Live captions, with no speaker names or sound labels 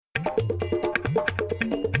Welcome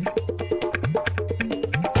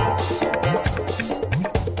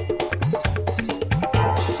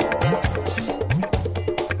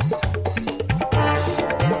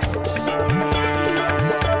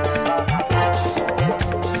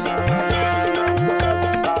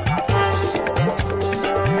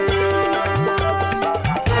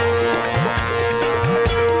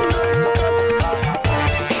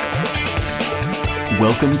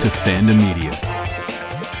to Fandom Media.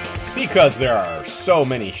 Because there are so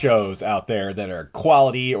many shows out there that are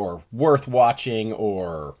quality or worth watching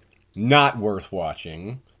or not worth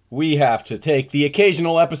watching, we have to take the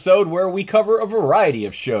occasional episode where we cover a variety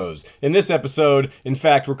of shows. In this episode, in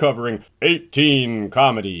fact, we're covering 18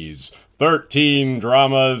 comedies, 13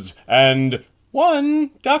 dramas, and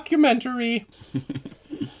 1 documentary.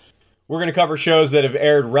 We're going to cover shows that have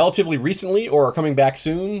aired relatively recently or are coming back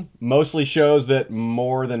soon. Mostly shows that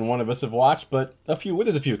more than one of us have watched, but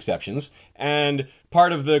there's a few exceptions. And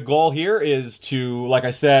part of the goal here is to, like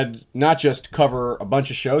I said, not just cover a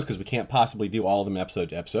bunch of shows, because we can't possibly do all of them episode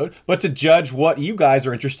to episode, but to judge what you guys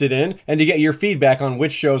are interested in and to get your feedback on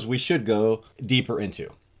which shows we should go deeper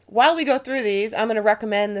into. While we go through these, I'm going to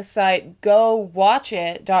recommend the site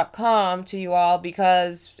GoWatchIt.com to you all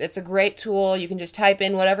because it's a great tool. You can just type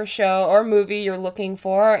in whatever show or movie you're looking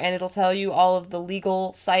for, and it'll tell you all of the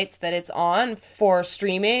legal sites that it's on for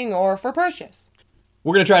streaming or for purchase.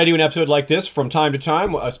 We're going to try to do an episode like this from time to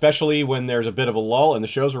time, especially when there's a bit of a lull in the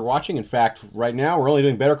shows we're watching. In fact, right now we're only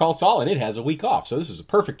doing Better Call Saul, and it has a week off. So this is a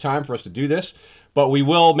perfect time for us to do this. But we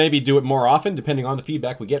will maybe do it more often, depending on the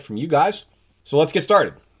feedback we get from you guys. So let's get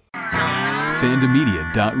started.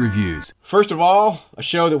 Fandommedia.reviews. First of all, a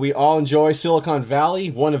show that we all enjoy, Silicon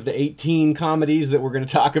Valley, one of the 18 comedies that we're going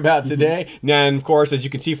to talk about today. And of course, as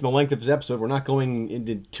you can see from the length of this episode, we're not going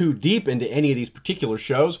into too deep into any of these particular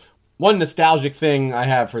shows. One nostalgic thing I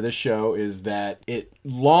have for this show is that it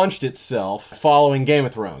launched itself following Game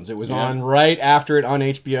of Thrones. It was on right after it on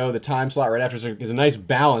HBO, the time slot right after. So it's a nice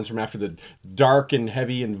balance from after the dark and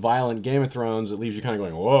heavy and violent Game of Thrones. It leaves you kind of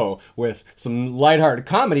going, whoa, with some lighthearted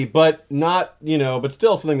comedy, but not, but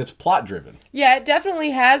still something that's plot driven. Yeah, it definitely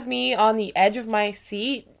has me on the edge of my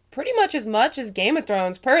seat. Pretty much as Game of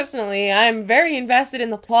Thrones. Personally, I'm very invested in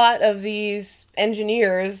the plot of these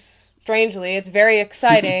engineers. Strangely, it's very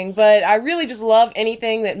exciting, but I really just love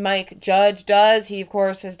anything that Mike Judge does. He, of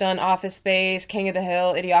course, has done Office Space, King of the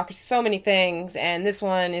Hill, Idiocracy, so many things, and this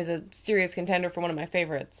one is a serious contender for one of my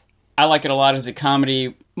favorites. I like it a lot as a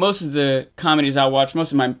comedy. Most of the comedies I watch,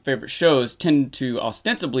 most of my favorite shows tend to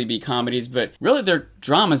ostensibly be comedies, but really they're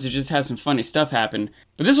dramas that just have some funny stuff happen.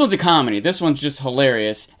 But this one's a comedy. This one's just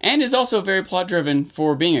hilarious, and is also very plot-driven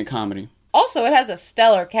for being a comedy. Also, it has a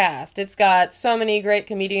stellar cast. It's got so many great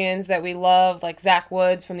comedians that we love, like Zach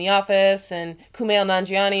Woods from The Office, and Kumail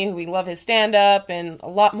Nanjiani, who we love his stand-up, and a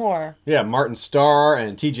lot more. Yeah, Martin Starr,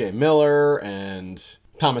 and T.J. Miller, and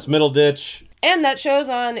Thomas Middleditch. And that show's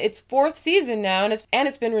on its 4th season now, and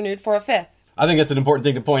it's been renewed for a 5th. I think that's an important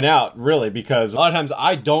thing to point out, really, because a lot of times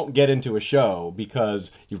I don't get into a show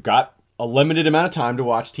because you've got a limited amount of time to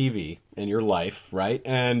watch TV in your life, right?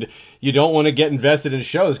 And you don't want to get invested in a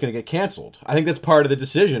show that's going to get canceled. I think that's part of the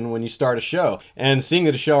decision when you start a show. And seeing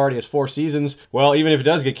that a show already has 4 seasons, well, even if it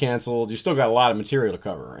does get canceled, you still got a lot of material to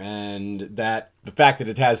cover. And that the fact that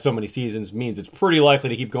it has so many seasons means it's pretty likely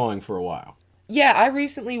to keep going for a while. Yeah, I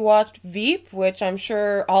recently watched Veep, which I'm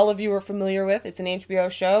sure all of you are familiar with. It's an HBO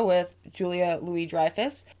show with Julia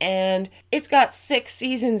Louis-Dreyfus, and it's got 6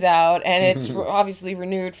 seasons out, and it's obviously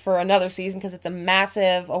renewed for another season because it's a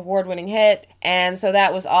massive award-winning hit, and so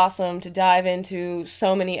that was awesome to dive into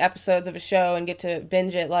so many episodes of a show and get to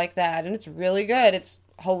binge it like that, and it's really good. It's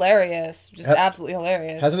hilarious, just absolutely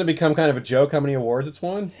hilarious. Hasn't it become kind of a joke how many awards it's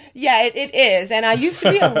won? Yeah, it is, and I used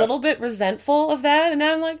to be a little bit resentful of that, and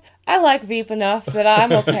now I'm like, I like Veep enough that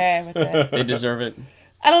I'm okay with it. They deserve it.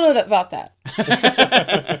 I don't know about that.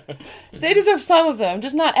 They deserve some of them,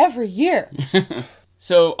 just not every year.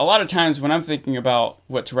 So a lot of times when I'm thinking about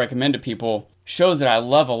what to recommend to people, shows that I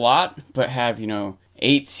love a lot, but have,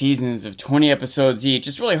 8 seasons of 20 episodes each,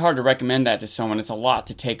 it's really hard to recommend that to someone. It's a lot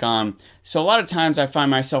to take on. So a lot of times I find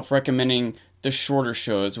myself recommending the shorter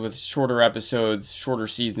shows with shorter episodes, shorter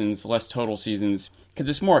seasons, less total seasons, because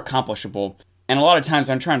it's more accomplishable. And a lot of times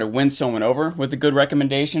I'm trying to win someone over with a good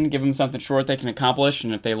recommendation, give them something short they can accomplish,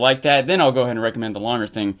 and if they like that, then I'll go ahead and recommend the longer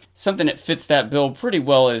thing. Something that fits that bill pretty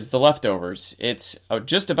well is The Leftovers. It's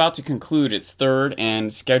just about to conclude its 3rd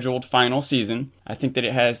and scheduled final season. I think that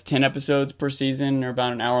it has 10 episodes per season, or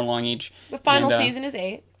about an hour long each. The final season is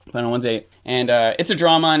 8. Final one's 8. And it's a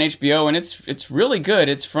drama on HBO, and it's really good.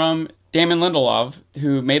 It's from Damon Lindelof,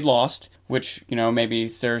 who made Lost, which, maybe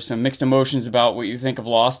there's some mixed emotions about what you think of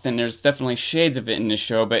Lost, and there's definitely shades of it in this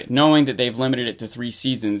show, but knowing that they've limited it to 3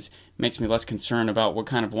 seasons makes me less concerned about what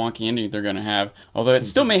kind of wonky ending they're going to have. Although it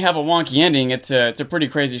still may have a wonky ending, it's a pretty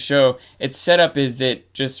crazy show. Its setup is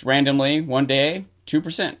that just randomly, one day,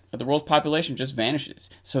 2% of the world's population just vanishes.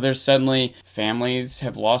 So there's suddenly families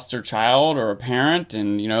have lost their child or a parent,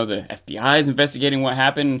 and, the FBI is investigating what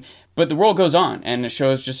happened. But the world goes on, and the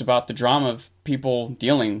show is just about the drama of people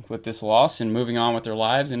dealing with this loss and moving on with their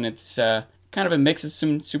lives. And it's kind of a mix of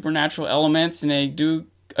some supernatural elements, and they do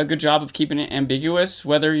a good job of keeping it ambiguous,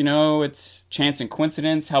 whether, it's chance and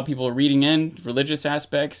coincidence, how people are reading in religious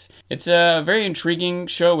aspects. It's a very intriguing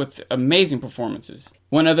show with amazing performances.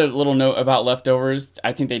 One other little note about Leftovers,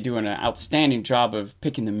 I think they do an outstanding job of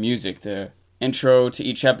picking the music, the intro to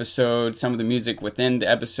each episode, some of the music within the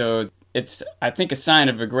episode. It's, I think, a sign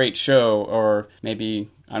of a great show, or maybe,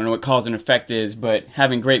 I don't know what cause and effect is, but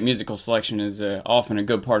having great musical selection is often a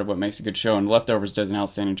good part of what makes a good show, and Leftovers does an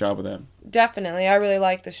outstanding job with that. Definitely. I really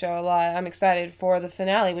like the show a lot. I'm excited for the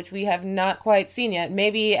finale, which we have not quite seen yet.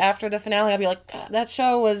 Maybe after the finale I'll be like, that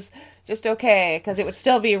show was just okay, because it would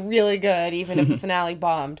still be really good even if the finale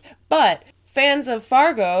bombed. But fans of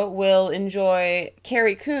Fargo will enjoy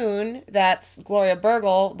Carrie Coon, that's Gloria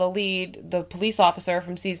Bergel, the police officer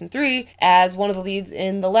from season 3, as one of the leads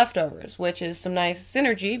in The Leftovers, which is some nice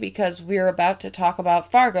synergy because we're about to talk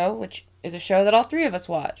about Fargo, which is a show that all 3 of us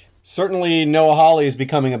watch. Certainly, Noah Hawley is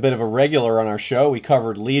becoming a bit of a regular on our show. We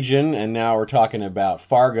covered Legion, and now we're talking about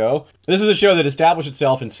Fargo. This is a show that established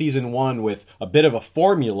itself in season 1 with a bit of a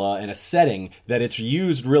formula and a setting that it's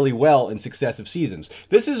used really well in successive seasons.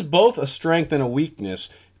 This is both a strength and a weakness,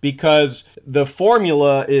 because the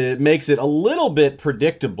formula, it makes it a little bit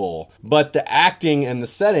predictable, but the acting and the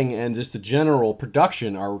setting and just the general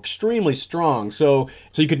production are extremely strong. So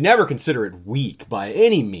you could never consider it weak by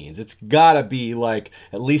any means. It's gotta be like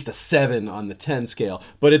at least a 7 on the 10 scale.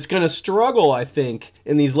 But it's gonna struggle, I think,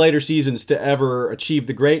 in these later seasons to ever achieve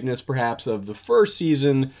the greatness, perhaps, of the first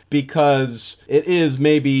season, because it is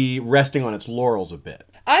maybe resting on its laurels a bit.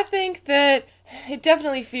 I think that it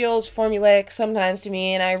definitely feels formulaic sometimes to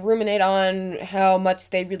me, and I ruminate on how much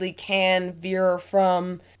they really can veer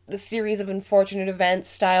from the series of unfortunate events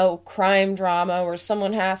style crime drama where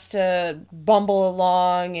someone has to bumble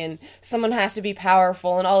along and someone has to be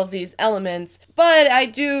powerful and all of these elements. But I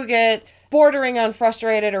do get bordering on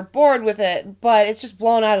frustrated or bored with it, but it's just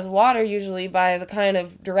blown out of the water usually by the kind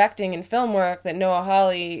of directing and film work that Noah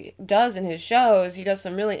Hawley does in his shows. He does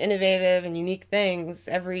some really innovative and unique things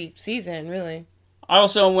every season, really. I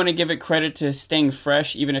also want to give it credit to staying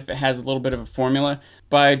fresh, even if it has a little bit of a formula,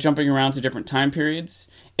 by jumping around to different time periods.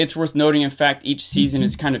 It's worth noting, in fact, each season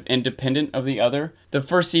is kind of independent of the other. The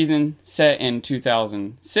first season set in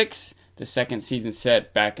 2006, the second season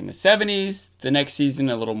set back in the 70s, the next season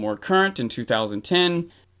a little more current in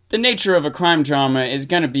 2010. The nature of a crime drama is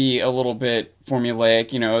going to be a little bit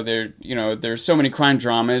formulaic. There's so many crime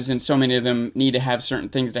dramas and so many of them need to have certain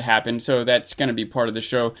things to happen, so that's going to be part of the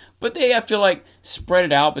show. But they, I feel like, spread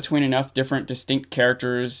it out between enough different distinct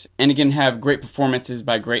characters and again have great performances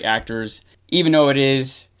by great actors, even though it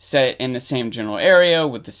is set in the same general area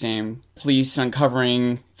with the same police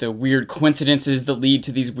uncovering the weird coincidences that lead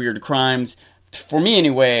to these weird crimes. For me,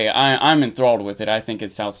 anyway, I'm enthralled with it. I think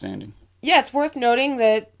it's outstanding. Yeah, it's worth noting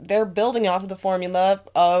that they're building off of the formula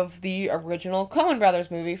of the original Coen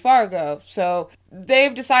Brothers movie, Fargo. So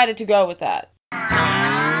they've decided to go with that.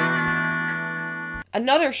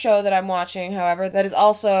 Another show that I'm watching, however, that is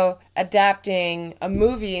also adapting a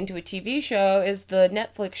movie into a TV show is the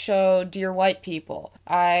Netflix show Dear White People.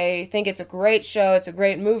 I think it's a great show, it's a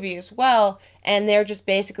great movie as well, and they're just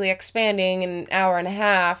basically expanding an hour and a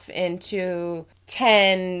half into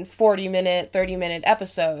 10, 40-minute, 30-minute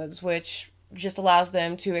episodes, which just allows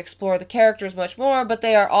them to explore the characters much more, but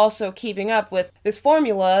they are also keeping up with this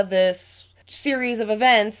formula, this series of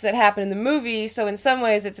events that happen in the movie, so in some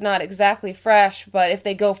ways it's not exactly fresh, but if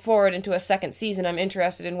they go forward into a second season, I'm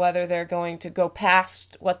interested in whether they're going to go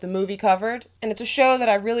past what the movie covered. And it's a show that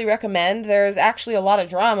I really recommend. There's actually a lot of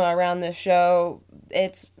drama around this show.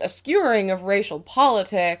 It's a skewering of racial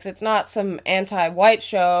politics. It's not some anti-white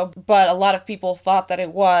show, but a lot of people thought that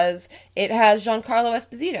it was. It has Giancarlo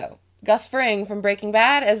Esposito, Gus Fring from Breaking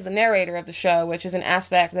Bad, as the narrator of the show, which is an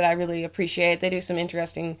aspect that I really appreciate. They do some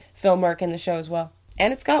interesting film work in the show as well.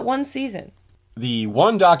 And it's got 1 season. The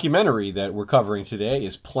one documentary that we're covering today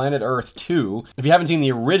is Planet Earth 2. If you haven't seen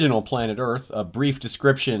the original Planet Earth, a brief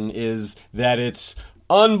description is that it's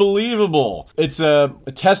unbelievable. It's a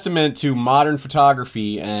testament to modern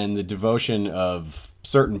photography and the devotion of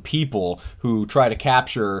certain people who try to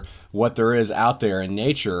capture what there is out there in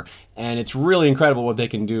nature. And it's really incredible what they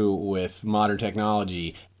can do with modern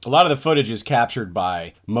technology. A lot of the footage is captured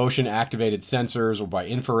by motion-activated sensors or by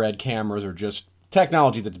infrared cameras or just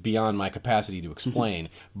technology that's beyond my capacity to explain.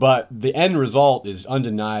 But the end result is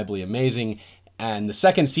undeniably amazing. And the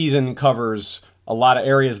second season covers a lot of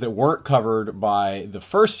areas that weren't covered by the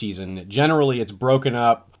first season. Generally, it's broken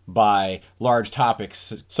up by large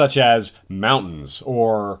topics such as mountains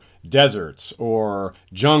or deserts or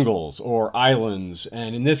jungles or islands.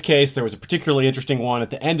 And in this case, there was a particularly interesting one at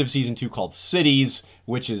the end of season 2 called Cities,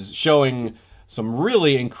 which is showing some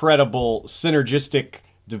really incredible synergistic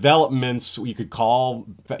developments. You could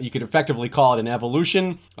effectively call it an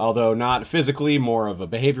evolution, although not physically, more of a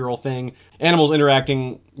behavioral thing. Animals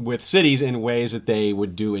interacting with cities in ways that they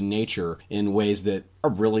would do in nature, in ways that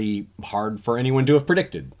are really hard for anyone to have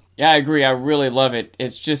predicted. Yeah, I agree. I really love it.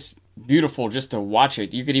 It's just beautiful just to watch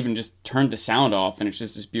it. You could even just turn the sound off and it's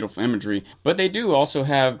just this beautiful imagery. But they do also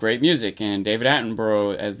have great music, and David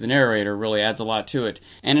Attenborough as the narrator really adds a lot to it.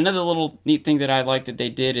 And another little neat thing that I like that they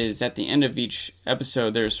did is at the end of each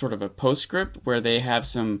episode there's sort of a postscript where they have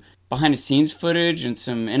some behind the scenes footage and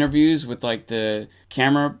some interviews with like the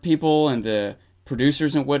camera people and the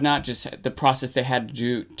producers and whatnot, just the process they had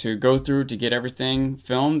to go through to get everything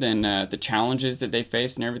filmed, and the challenges that they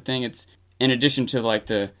faced and everything. It's in addition to like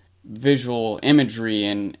the visual imagery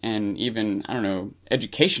and even, I don't know,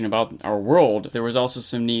 education about our world, there was also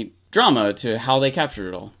some neat drama to how they captured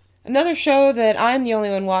it all. Another show that I'm the only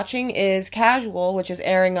one watching is Casual, which is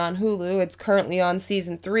airing on Hulu. It's currently on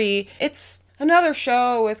season 3. It's another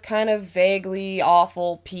show with kind of vaguely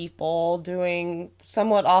awful people doing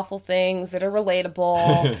somewhat awful things that are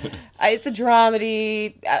relatable. It's a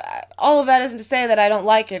dramedy. All of that isn't to say that I don't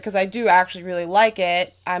like it, because I do actually really like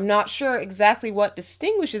it. I'm not sure exactly what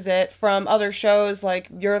distinguishes it from other shows like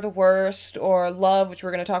You're the Worst or Love, which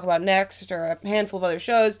we're going to talk about next, or a handful of other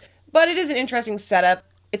shows, but it is an interesting setup.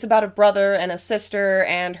 It's about a brother and a sister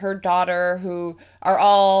and her daughter who are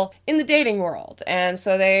all in the dating world. And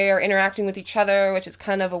so they are interacting with each other, which is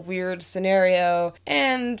kind of a weird scenario.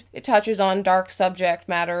 And it touches on dark subject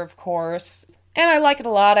matter, of course. And I like it a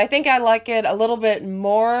lot. I think I like it a little bit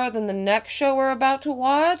more than the next show we're about to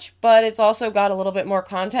watch, but it's also got a little bit more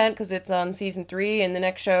content because it's on season 3, and the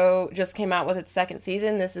next show just came out with its second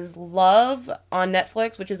season. This is Love on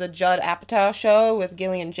Netflix, which is a Judd Apatow show with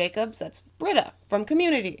Gillian Jacobs. That's Britta from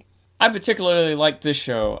Community. I particularly like this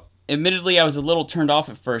show. Admittedly, I was a little turned off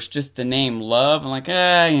at first, just the name Love. I'm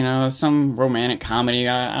like, some romantic comedy.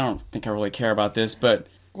 I don't think I really care about this, but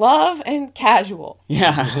Love and Casual.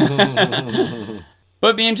 Yeah.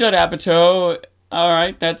 But being Judd Apatow, all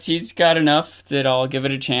right, he's got enough that I'll give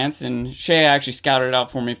it a chance. And Shay actually scouted it out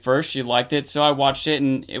for me first. She liked it, so I watched it,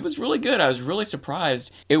 and it was really good. I was really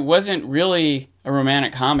surprised. It wasn't really a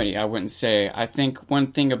romantic comedy, I wouldn't say. I think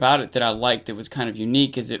one thing about it that I liked that was kind of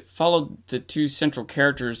unique is it followed the two central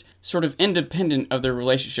characters sort of independent of their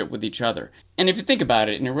relationship with each other. And if you think about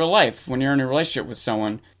it, in your real life, when you're in a relationship with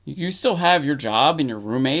someone, you still have your job and your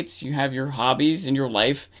roommates, you have your hobbies and your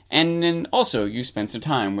life, and then also you spend some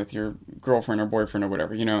time with your girlfriend or boyfriend or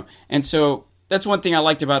whatever, And so that's one thing I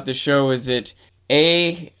liked about this show is that,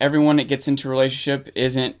 everyone that gets into a relationship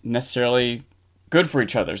isn't necessarily good for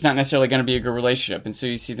each other. It's not necessarily going to be a good relationship, and so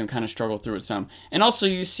you see them kind of struggle through it some. And also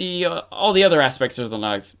you see all the other aspects of their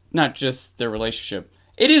life, not just their relationship.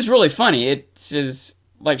 It is really funny. It is,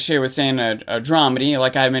 like Shay was saying, a dramedy.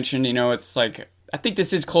 Like I mentioned, it's like, I think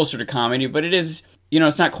this is closer to comedy, but it is,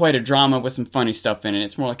 it's not quite a drama with some funny stuff in it.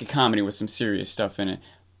 It's more like a comedy with some serious stuff in it.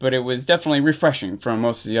 But it was definitely refreshing from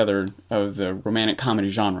most of the romantic comedy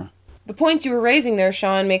genre. The points you were raising there,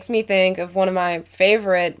 Sean, makes me think of one of my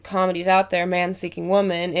favorite comedies out there, Man Seeking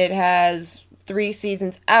Woman. It has 3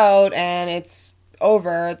 seasons out, and it's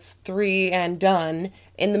over. It's 3 and done.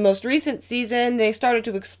 In the most recent season, they started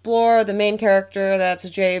to explore the main character, that's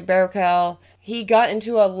Jay Baruchel. He got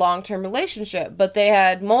into a long-term relationship, but they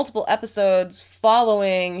had multiple episodes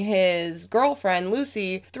following his girlfriend,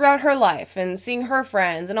 Lucy, throughout her life and seeing her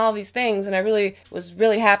friends and all these things, and I was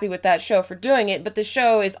really happy with that show for doing it, but the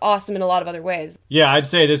show is awesome in a lot of other ways. Yeah, I'd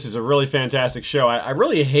say this is a really fantastic show. I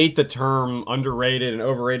really hate the term underrated and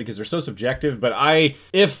overrated because they're so subjective, but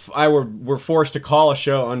if I were forced to call a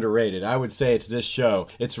show underrated, I would say it's this show.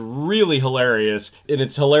 It's really hilarious, and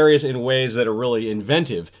it's hilarious in ways that are really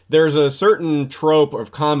inventive. There's a certain trope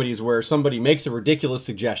of comedies where somebody makes a ridiculous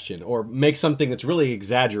suggestion or makes something that's really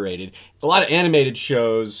exaggerated. A lot of animated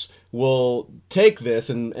shows will take this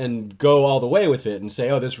and go all the way with it and say,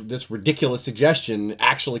 oh, this ridiculous suggestion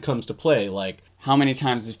actually comes to play. Like, how many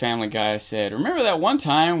times has Family Guy said, remember that one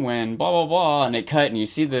time when blah, blah, blah, and they cut and you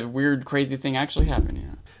see the weird, crazy thing actually happen, you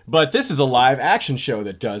know? But this is a live action show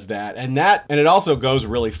that does that, and it also goes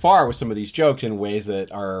really far with some of these jokes in ways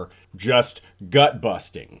that are just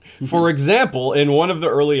gut-busting. For example, in one of the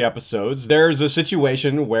early episodes, there's a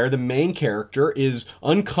situation where the main character is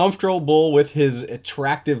uncomfortable with his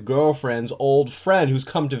attractive girlfriend's old friend who's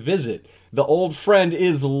come to visit. The old friend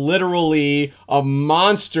is literally a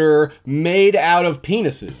monster made out of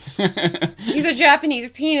penises. He's a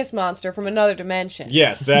Japanese penis monster from another dimension.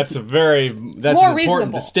 Yes, that's an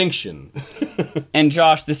important distinction. And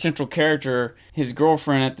Josh, the central character, his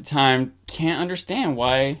girlfriend at the time, can't understand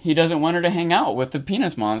why he doesn't want her to hang out with the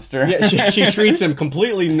penis monster. Yeah, she treats him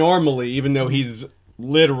completely normally, even though he's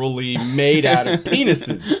literally made out of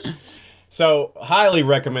penises. So, highly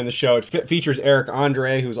recommend the show. It features Eric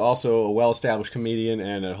Andre, who's also a well-established comedian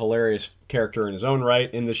and a hilarious character in his own right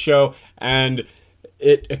in the show. And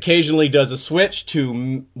it occasionally does a switch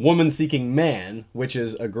to Woman Seeking Man, which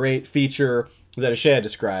is a great feature that Ashea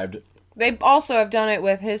described. They also have done it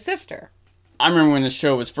with his sister. I remember when the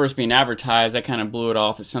show was first being advertised, I kind of blew it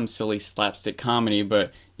off as some silly slapstick comedy,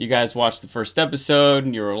 but you guys watched the first episode,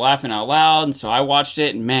 and you were laughing out loud, and so I watched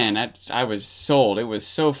it, and man, I was sold. It was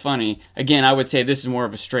so funny. Again, I would say this is more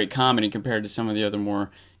of a straight comedy compared to some of the other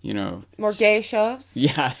more, more gay shows?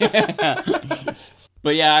 Yeah.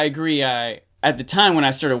 But yeah, I agree. At the time when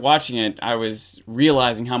I started watching it, I was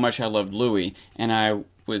realizing how much I loved Louis, and I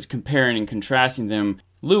was comparing and contrasting them.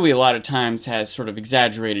 Louis, a lot of times, has sort of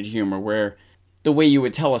exaggerated humor, where the way you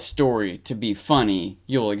would tell a story to be funny,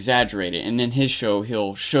 you'll exaggerate it. And in his show,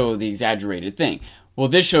 he'll show the exaggerated thing. Well,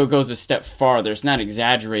 this show goes a step farther. It's not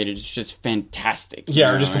exaggerated. It's just fantastic. Yeah,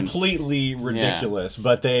 or just completely ridiculous. Yeah.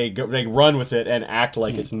 But they run with it and act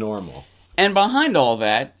like it's normal. And behind all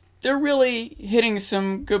that, they're really hitting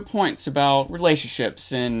some good points about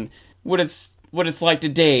relationships and what it's like to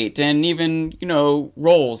date and even,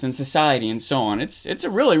 roles in society and so on. It's a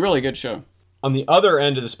really, really good show. On the other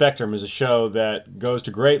end of the spectrum is a show that goes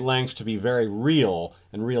to great lengths to be very real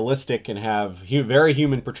and realistic and have very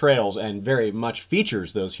human portrayals and very much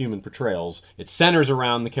features those human portrayals. It centers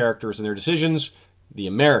around the characters and their decisions. The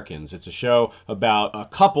Americans. It's a show about a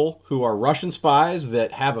couple who are Russian spies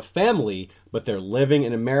that have a family, but they're living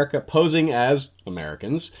in America posing as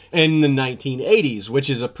Americans in the 1980s,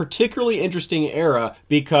 which is a particularly interesting era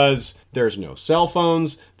because there's no cell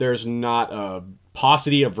phones, there's not a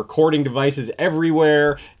paucity of recording devices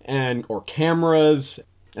everywhere or cameras.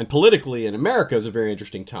 And politically in America is a very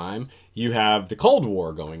interesting time. You have the Cold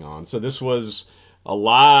War going on. So this was a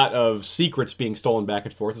lot of secrets being stolen back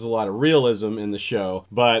and forth. There's a lot of realism in the show.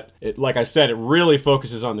 But like I said, it really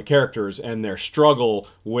focuses on the characters and their struggle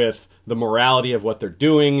with the morality of what they're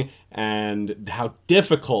doing and how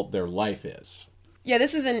difficult their life is. Yeah,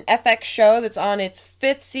 this is an FX show that's on its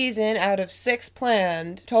 5th season out of 6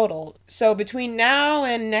 planned total. So between now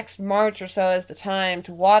and next March or so is the time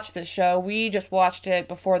to watch this show. We just watched it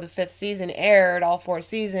before the 5th season aired, all 4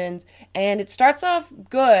 seasons, and it starts off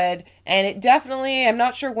good, and it definitely, I'm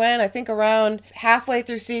not sure when, I think around halfway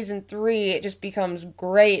through season 3, it just becomes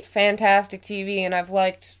great, fantastic TV, and I've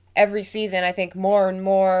liked every season, I think, more and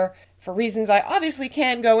more, for reasons I obviously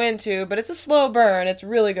can't go into, but it's a slow burn. It's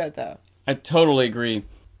really good, though. I totally agree.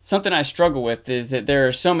 Something I struggle with is that there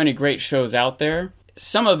are so many great shows out there.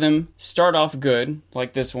 Some of them start off good,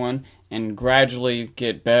 like this one, and gradually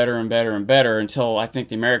get better and better and better until I think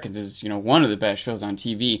The Americans is, one of the best shows on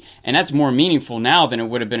TV. And that's more meaningful now than it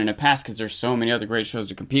would have been in the past because there's so many other great shows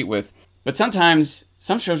to compete with. But sometimes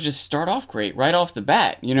some shows just start off great right off the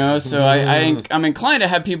bat, So I'm inclined to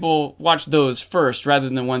have people watch those first rather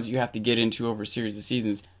than the ones that you have to get into over a series of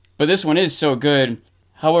seasons. But this one is so good.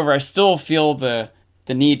 However, I still feel the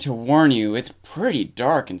need to warn you, it's pretty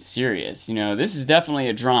dark and serious. This is definitely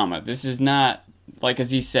a drama. This is not, like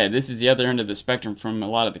as he said, this is the other end of the spectrum from a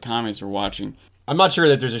lot of the comedies we're watching. I'm not sure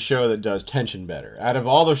that there's a show that does tension better. Out of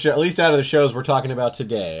all the at least out of the shows we're talking about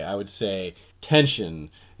today, I would say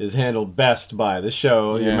tension is handled best by the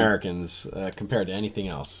show, The Americans, compared to anything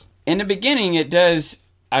else. In the beginning, it does,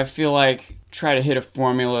 I feel like, try to hit a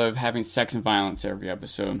formula of having sex and violence every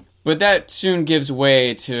episode. But that soon gives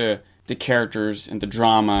way to the characters and the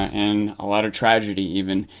drama and a lot of tragedy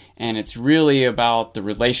even. And it's really about the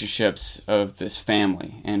relationships of this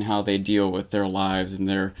family and how they deal with their lives and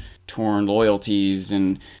their torn loyalties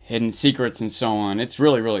and hidden secrets and so on. It's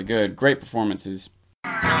really, really good. Great performances.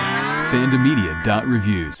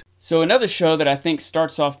 Fandomedia.reviews. So another show that I think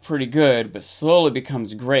starts off pretty good but slowly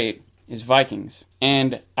becomes great is Vikings.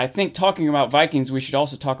 And I think talking about Vikings, we should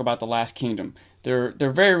also talk about The Last Kingdom. They're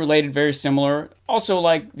very related, very similar. Also,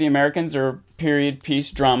 like the Americans, are period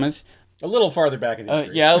piece dramas. A little farther back in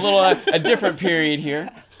history. Yeah, a different period here.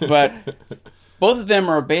 But both of them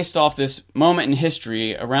are based off this moment in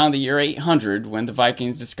history around the year 800 when the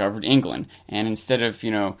Vikings discovered England. And instead of,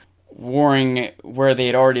 warring where they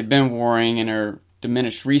had already been warring and their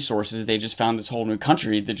diminished resources, they just found this whole new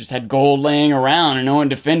country that just had gold laying around and no one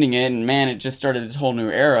defending it. And man, it just started this whole new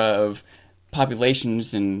era of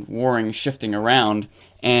populations and warring shifting around.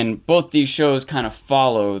 And both these shows kind of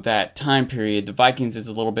follow that time period. The Vikings is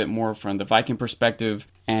a little bit more from the Viking perspective,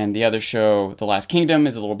 and the other show, The Last Kingdom,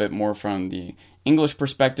 is a little bit more from the English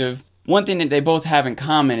perspective. One thing that they both have in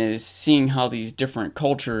common is seeing how these different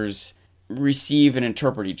cultures receive and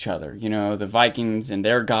interpret each other. The Vikings and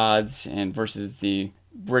their gods and versus the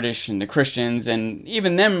British and the Christians, and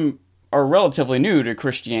even them are relatively new to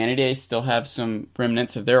Christianity. They still have some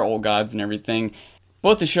remnants of their old gods and everything.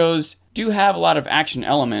 Both the shows do have a lot of action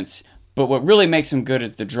elements, but what really makes them good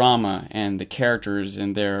is the drama and the characters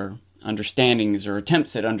and their understandings or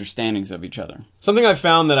attempts at understandings of each other. Something I've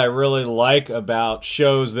found that I really like about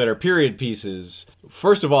shows that are period pieces,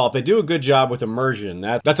 first of all, if they do a good job with immersion,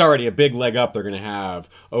 that's already a big leg up they're going to have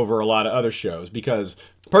over a lot of other shows, because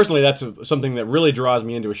personally that's something that really draws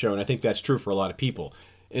me into a show, and I think that's true for a lot of people.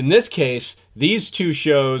 In this case, these two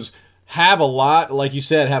shows have a lot, like you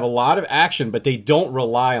said, have a lot of action, but they don't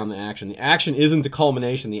rely on the action. The action isn't the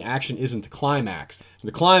culmination. The action isn't the climax.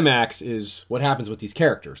 The climax is what happens with these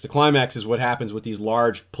characters. The climax is what happens with these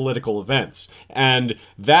large political events. And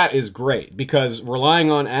that is great, because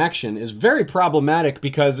relying on action is very problematic,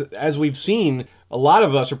 because as we've seen, a lot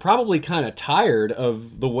of us are probably kind of tired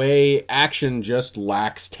of the way action just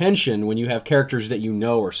lacks tension when you have characters that you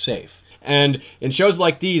know are safe. And in shows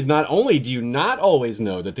like these, not only do you not always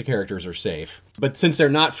know that the characters are safe, but since they're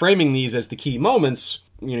not framing these as the key moments,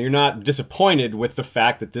 you're not disappointed with the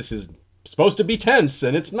fact that this is supposed to be tense,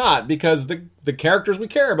 and it's not, because the characters we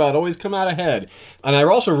care about always come out ahead. And I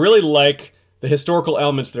also really like the historical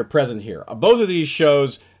elements that are present here. Both of these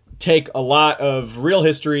shows take a lot of real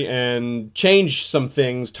history and change some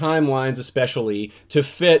things, timelines especially, to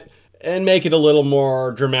fit and make it a little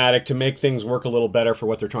more dramatic, to make things work a little better for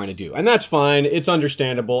what they're trying to do. And that's fine. It's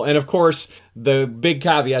understandable. And of course, the big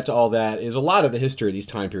caveat to all that is a lot of the history of these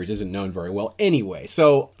time periods isn't known very well anyway.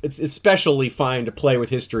 So it's especially fine to play with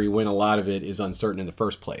history when a lot of it is uncertain in the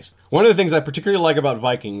first place. One of the things I particularly like about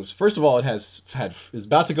Vikings, first of all, it is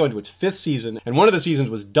about to go into its 5th season, and one of the seasons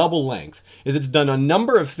was double length, is it's done a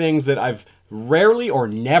number of things that I've rarely or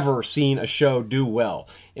never seen a show do well.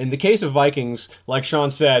 In the case of Vikings, like Sean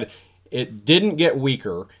said, it didn't get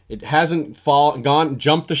weaker. It hasn't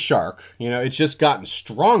jumped the shark. It's just gotten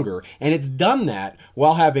stronger. And it's done that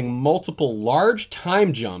while having multiple large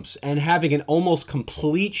time jumps and having an almost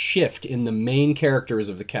complete shift in the main characters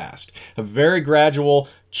of the cast. A very gradual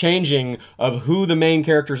changing of who the main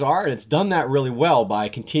characters are. And it's done that really well by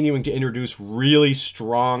continuing to introduce really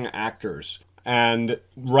strong actors and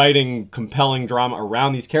writing compelling drama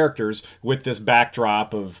around these characters with this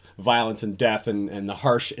backdrop of violence and death and the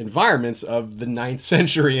harsh environments of the 9th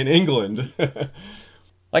century in England.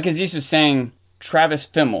 Like Aziz was saying, Travis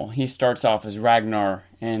Fimmel, he starts off as Ragnar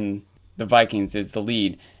in the Vikings, is the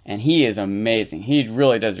lead, and he is amazing. He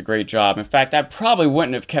really does a great job. In fact, I probably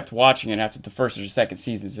wouldn't have kept watching it after the first or second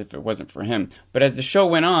seasons if it wasn't for him. But as the show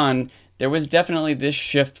went on, there was definitely this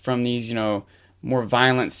shift from these, more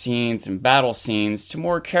violent scenes and battle scenes to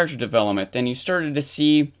more character development. Then you started to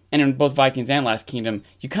see, and in both Vikings and Last Kingdom,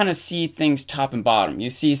 you kind of see things top and bottom. You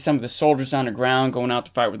see some of the soldiers on the ground going out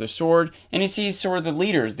to fight with their sword, and you see sort of the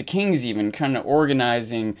leaders, the kings even, kind of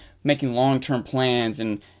organizing, making long-term plans,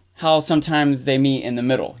 and how sometimes they meet in the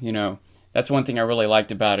middle, That's one thing I really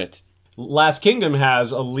liked about it. Last Kingdom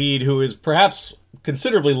has a lead who is perhaps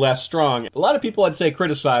considerably less strong. A lot of people, I'd say,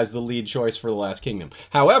 criticize the lead choice for The Last Kingdom.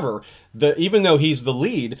 However, even though he's the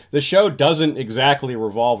lead, the show doesn't exactly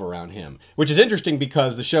revolve around him, which is interesting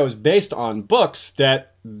because the show is based on books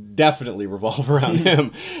that definitely revolve around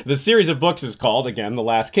him. The series of books is called, again, The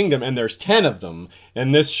Last Kingdom, and there's 10 of them.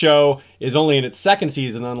 And this show is only in its 2nd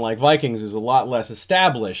season, unlike Vikings, is a lot less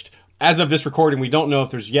established. As of this recording, we don't know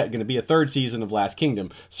if there's yet going to be a 3rd season of Last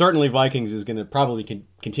Kingdom. Certainly Vikings is going to probably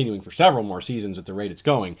continuing for several more seasons at the rate it's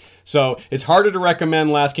going. So it's harder to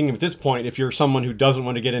recommend Last Kingdom at this point if you're someone who doesn't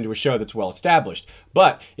want to get into a show that's well established.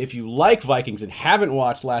 But if you like Vikings and haven't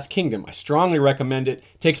watched Last Kingdom, I strongly recommend it.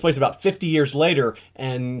 It takes place about 50 years later,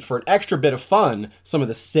 and for an extra bit of fun, some of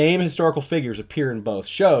the same historical figures appear in both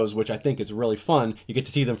shows, which I think is really fun. You get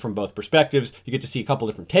to see them from both perspectives, you get to see a couple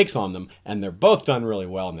different takes on them, and they're both done really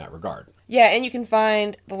well in that regard. card. Yeah, and you can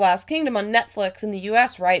find The Last Kingdom on Netflix in the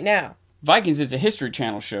US right now. Vikings is a History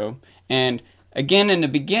Channel show, and again, in the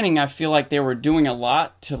beginning, I feel like they were doing a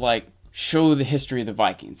lot to, like, show the history of the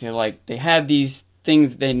Vikings. They had these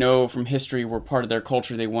things they know from history were part of their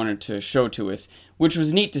culture they wanted to show to us, which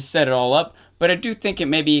was neat to set it all up, but I do think it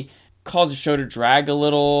maybe caused the show to drag a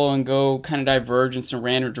little and go kind of diverge in some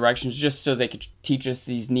random directions just so they could teach us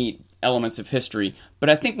these neat elements of history. But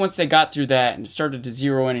I think once they got through that and started to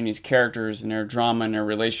zero in on these characters and their drama and their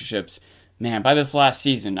relationships, man, by this last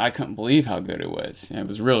season, I couldn't believe how good it was. It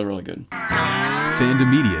was really, really good.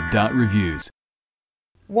 Fandomedia.reviews.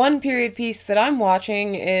 One period piece that I'm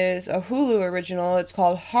watching is a Hulu original. It's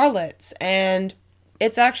called Harlots, and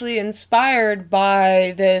it's actually inspired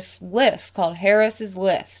by this list called Harris's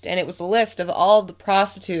List, and it was a list of all of the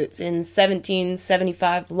prostitutes in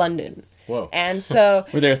 1775 London. Whoa. And so...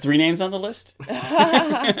 Were there 3 names on the list?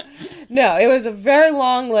 No, it was a very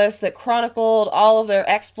long list that chronicled all of their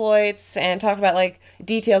exploits and talked about, like,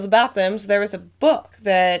 details about them. So there was a book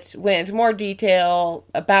that went into more detail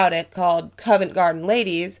about it called Covent Garden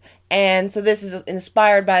Ladies. And so this is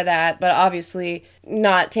inspired by that, but obviously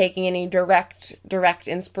not taking any direct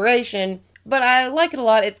inspiration. But I like it a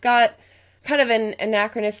lot. It's got kind of an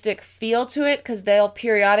anachronistic feel to it because they'll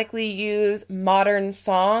periodically use modern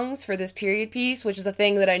songs for this period piece, which is a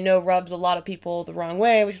thing that I know rubs a lot of people the wrong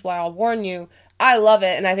way, which is why I'll warn you. I love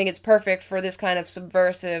it, and I think it's perfect for this kind of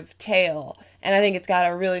subversive tale. And I think it's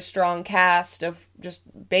got a really strong cast of just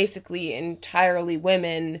basically entirely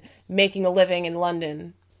women making a living in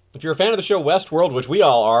London. If you're a fan of the show Westworld, which we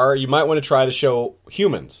all are, you might want to try the show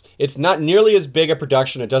Humans. It's not nearly as big a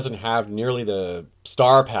production, it doesn't have nearly the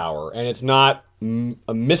star power, and it's not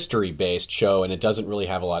a mystery-based show, and it doesn't really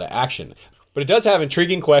have a lot of action. But it does have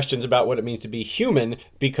intriguing questions about what it means to be human,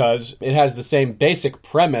 because it has the same basic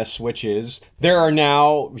premise, which is there are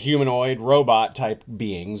now humanoid robot-type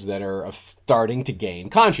beings that are starting to gain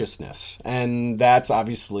consciousness. And that's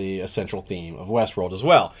obviously a central theme of Westworld as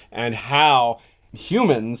well. And how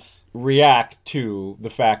humans react to the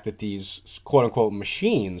fact that these quote-unquote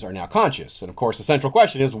machines are now conscious. And of course, the central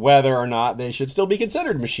question is whether or not they should still be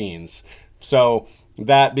considered machines. So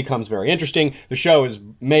that becomes very interesting. The show is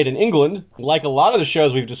made in England. Like a lot of the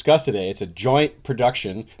shows we've discussed today, it's a joint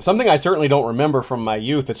production. Something I certainly don't remember from my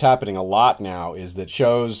youth that's happening a lot now is that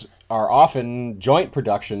shows are often joint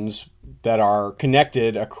productions that are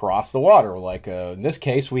connected across the water. Like in this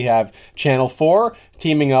case, we have Channel 4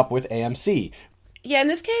 teaming up with AMC. Yeah, in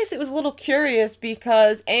this case, it was a little curious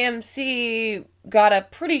because AMC got a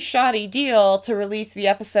pretty shoddy deal to release the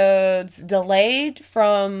episodes delayed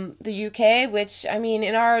from the UK, which, I mean,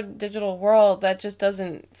 in our digital world, that just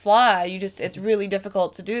doesn't fly. It's really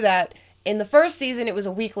difficult to do that. In the first season, it was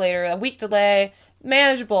a week later, a week delay,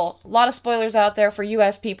 manageable. A lot of spoilers out there for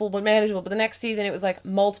US people, but manageable. But the next season, it was like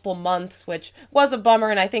multiple months, which was a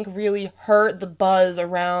bummer and I think really hurt the buzz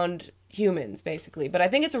around Humans, basically. But I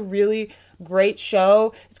think it's a really great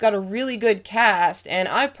show. It's got a really good cast, and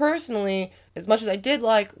I personally, as much as I did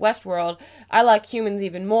like Westworld, I like Humans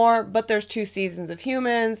even more, but there's 2 seasons of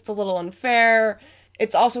Humans. It's a little unfair.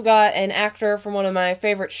 It's also got an actor from one of my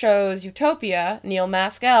favorite shows, Utopia, Neil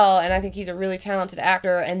Maskell, and I think he's a really talented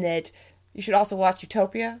actor, and that you should also watch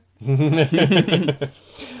Utopia.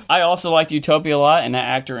 I also liked Utopia a lot, and that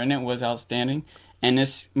actor in it was outstanding. And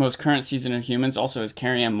this most current season of Humans also has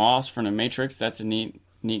Carrie-Anne Moss from The Matrix. That's a neat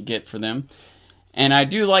get for them. And I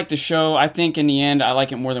do like the show. I think in the end, I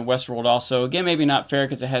like it more than Westworld also. Again, maybe not fair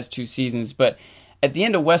because it has 2 seasons. But at the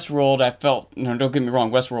end of Westworld, I felt, don't get me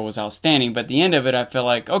wrong, Westworld was outstanding. But at the end of it, I felt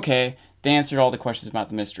like, okay, they answered all the questions about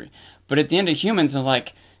the mystery. But at the end of Humans, I'm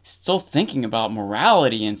like, still thinking about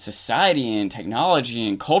morality and society and technology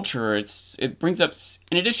and culture. It brings up,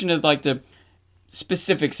 in addition to like the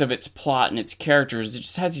specifics of its plot and its characters, it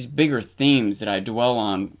just has these bigger themes that I dwell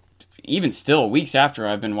on even still weeks after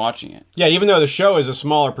I've been watching it. Yeah, even though the show is a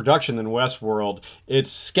smaller production than Westworld, its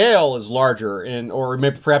scale is larger, or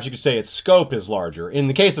maybe perhaps you could say its scope is larger. In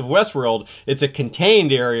the case of Westworld, it's a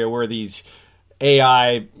contained area where these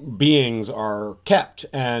AI beings are kept,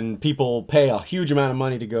 and people pay a huge amount of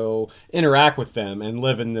money to go interact with them and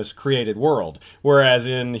live in this created world. Whereas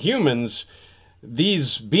in Humans,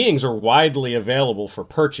 these beings are widely available for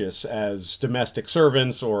purchase as domestic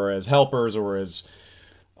servants or as helpers or as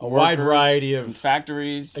a wide variety of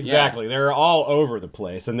factories. Exactly. Yeah. They're all over the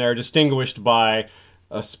place, and they're distinguished by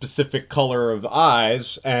a specific color of the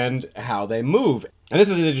eyes and how they move. And this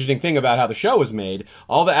is an interesting thing about how the show was made.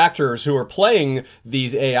 All the actors who are playing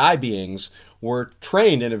these AI beings were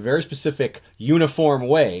trained in a very specific uniform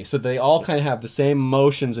way, so they all kind of have the same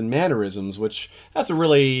motions and mannerisms, which that's a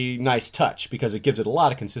really nice touch because it gives it a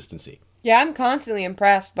lot of consistency. Yeah, I'm constantly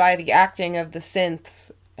impressed by the acting of the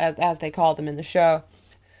synths, as they call them in the show.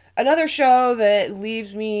 Another show that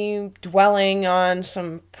leaves me dwelling on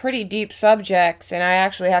some pretty deep subjects, and I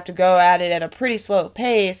actually have to go at it at a pretty slow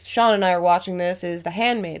pace, Sean and I are watching this, is The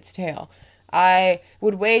Handmaid's Tale. I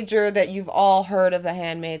would wager that you've all heard of The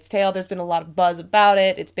Handmaid's Tale. There's been a lot of buzz about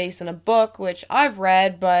it. It's based on a book, which I've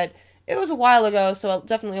read, but it was a while ago, so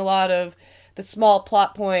definitely a lot of the small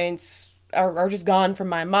plot points are just gone from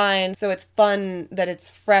my mind. So it's fun that it's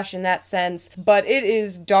fresh in that sense, but it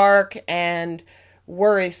is dark and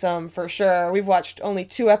worrisome for sure. We've watched only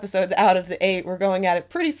 2 episodes out of the 8. We're going at it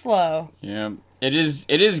pretty slow. Yeah, it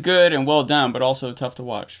is good and well done, but also tough to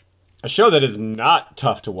watch. A show that is not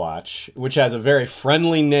tough to watch, which has a very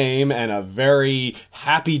friendly name and a very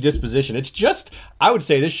happy disposition. It's just, I would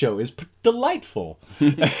say this show is delightful.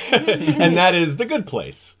 And that is The Good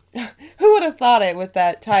Place. Who would have thought it with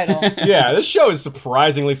that title? Yeah, this show is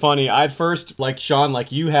surprisingly funny. I at first, like Sean,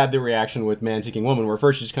 like you had the reaction with Man Seeking Woman, where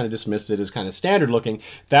first you just kind of dismissed it as kind of standard looking.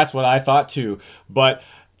 That's what I thought too. But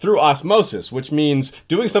through osmosis, which means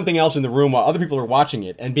doing something else in the room while other people are watching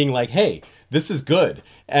it and being like, hey, this is good,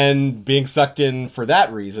 and being sucked in for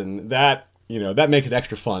that reason, that, you know, that makes it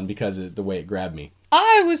extra fun because of the way it grabbed me.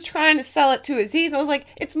 I was trying to sell it to Aziz, and I was like,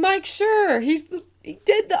 it's Mike Schur. He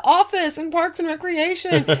did The Office and Parks and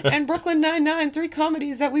Recreation and Brooklyn Nine-Nine, 3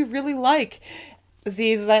 comedies that we really like.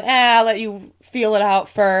 Aziz was like, I'll let you feel it out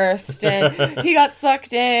first. And he got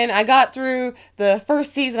sucked in. I got through the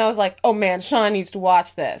first season. I was like, oh man, Sean needs to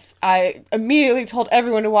watch this. I immediately told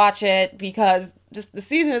everyone to watch it because just the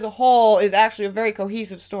season as a whole is actually a very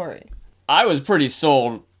cohesive story. I was pretty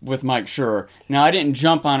sold with Mike Schur. Now, I didn't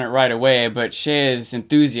jump on it right away, but Shay's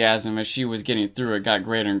enthusiasm as she was getting through it got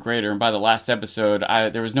greater and greater. And by the last episode,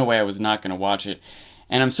 there was no way I was not going to watch it.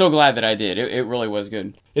 And I'm so glad that I did. It really was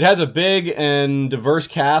good. It has a big and diverse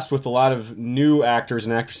cast with a lot of new actors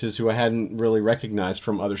and actresses who I hadn't really recognized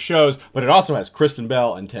from other shows. But it also has Kristen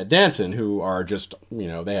Bell and Ted Danson, who are just, you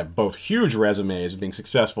know, they have both huge resumes of being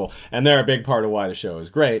successful. And they're a big part of why the show is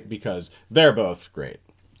great, because they're both great.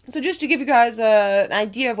 So just to give you guys an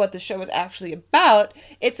idea of what the show is actually about,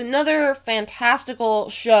 it's another fantastical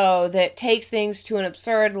show that takes things to an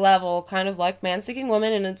absurd level, kind of like Man Seeking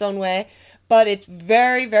Woman in its own way, but it's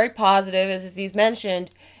very, very positive, as Aziz mentioned,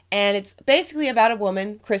 and it's basically about a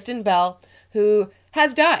woman, Kristen Bell, who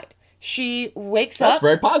has died. She wakes up... That's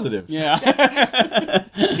very positive. Yeah.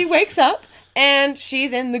 She wakes up, and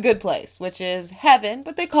she's in the good place, which is heaven,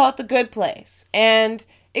 but they call it the good place. And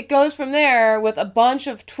it goes from there with a bunch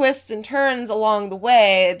of twists and turns along the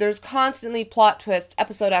way. There's constantly plot twists,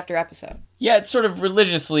 episode after episode. Yeah, it's sort of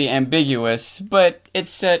religiously ambiguous, but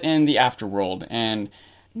it's set in the afterworld, and...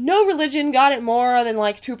 No religion got it more than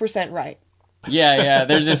like 2% right. Yeah,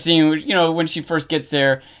 there's a scene, you know, when she first gets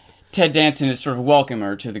there, Ted Danson is sort of welcoming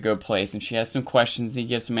her to the good place, and she has some questions, he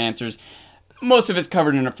gives some answers. Most of it's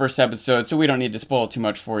covered in the first episode, so we don't need to spoil too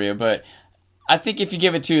much for you, but I think if you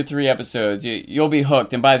give it 2 or 3 episodes, you'll be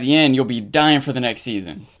hooked, and by the end, you'll be dying for the next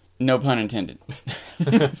season. No pun intended.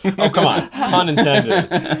 Oh, come on. Pun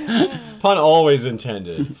intended. Pun always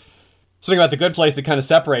intended. Something about The Good Place that kind of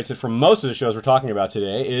separates it from most of the shows we're talking about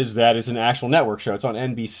today is that it's an actual network show. It's on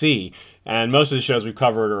NBC, and most of the shows we've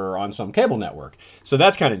covered are on some cable network. So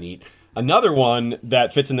that's kind of neat. Another one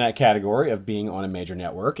that fits in that category of being on a major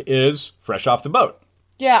network is Fresh Off the Boat.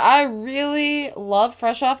 Yeah, I really love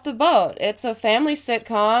Fresh Off the Boat. It's a family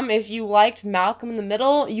sitcom. If you liked Malcolm in the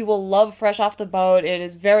Middle, you will love Fresh Off the Boat. It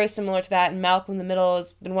is very similar to that, and Malcolm in the Middle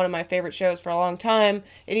has been one of my favorite shows for a long time.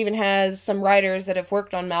 It even has some writers that have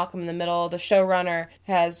worked on Malcolm in the Middle. The showrunner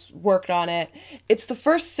has worked on it. It's the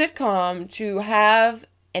first sitcom to have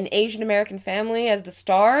an Asian American family as the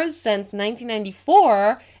stars since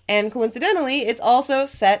 1994, and coincidentally, it's also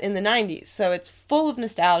set in the 90s, so it's full of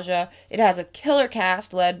nostalgia. It has a killer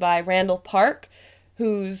cast led by Randall Park,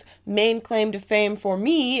 whose main claim to fame for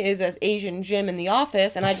me is as Asian Jim in The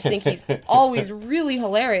Office, and I just think he's always really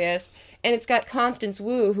hilarious. And it's got Constance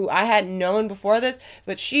Wu, who I hadn't known before this,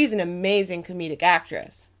 but she's an amazing comedic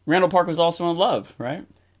actress. Randall Park was also in Love, right?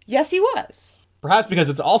 Yes, he was. Perhaps because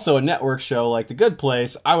it's also a network show like The Good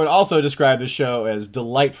Place, I would also describe the show as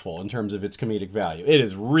delightful in terms of its comedic value. It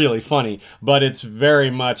is really funny, but it's very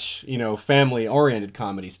much, you know, family-oriented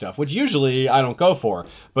comedy stuff, which usually I don't go for.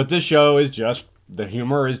 But this show is just, the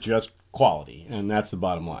humor is just quality, and that's the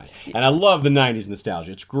bottom line. And I love the 90s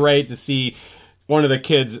nostalgia. It's great to see one of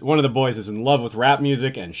the boys is in love with rap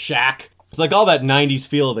music, and Shaq It's like all that 90s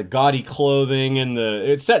feel, the gaudy clothing, and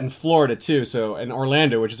it's set in Florida too, so in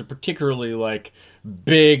Orlando, which is a particularly like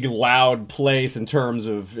big, loud place in terms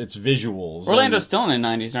of its visuals. Orlando's still in the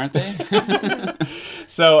 90s, aren't they?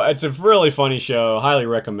 So it's a really funny show, highly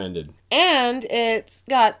recommended. And it's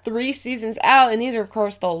got 3 seasons out, and these are, of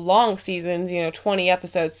course, the long seasons,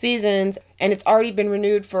 20-episode seasons, and it's already been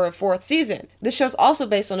renewed for a 4th season. This show's also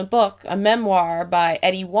based on a book, a memoir by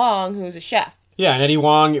Eddie Wong, who's a chef. Yeah, and Eddie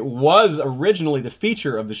Wong was originally the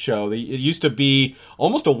feature of the show. It used to be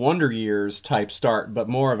almost a Wonder Years type start, but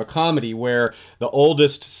more of a comedy where the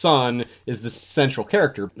oldest son is the central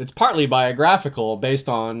character. It's partly biographical, based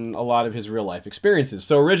on a lot of his real-life experiences.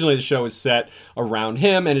 So originally the show was set around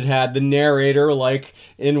him, and it had the narrator, like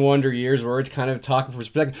in Wonder Years, where it's kind of talking from his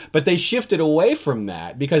perspective. But they shifted away from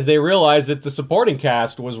that because they realized that the supporting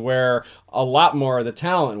cast was where a lot more of the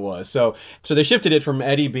talent was. So they shifted it from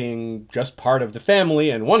Eddie being just part of the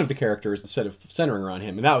family and one of the characters instead of centering around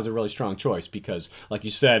him. And that was a really strong choice because, like you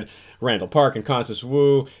said, Randall Park and Constance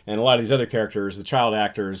Wu and a lot of these other characters, the child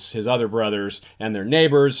actors, his other brothers, and their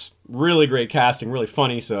neighbors, really great casting, really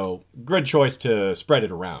funny. So good choice to spread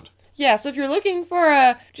it around. Yeah, so if you're looking for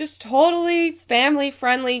a just totally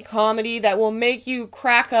family-friendly comedy that will make you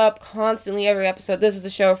crack up constantly every episode, this is the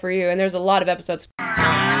show for you. And there's a lot of episodes.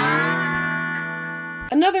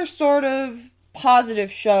 Another sort of positive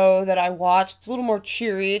show that I watched, it's a little more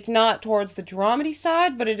cheery. It's not towards the dramedy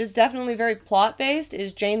side, but it is definitely very plot-based,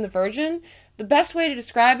 is Jane the Virgin. The best way to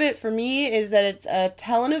describe it for me is that it's a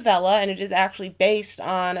telenovela, and it is actually based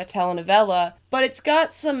on a telenovela, but it's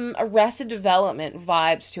got some Arrested Development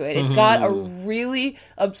vibes to it. It's got a really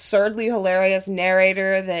absurdly hilarious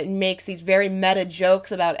narrator that makes these very meta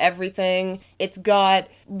jokes about everything. It's got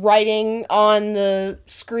writing on the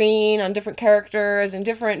screen on different characters and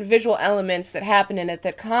different visual elements that happen in it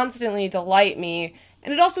that constantly delight me.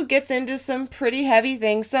 And it also gets into some pretty heavy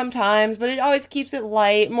things sometimes, but it always keeps it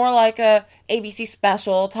light, more like a ABC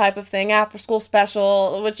special type of thing, after school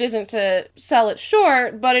special, which isn't to sell it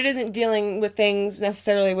short, but it isn't dealing with things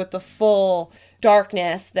necessarily with the full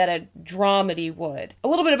darkness that a dramedy would. A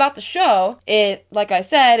little bit about the show. It, like I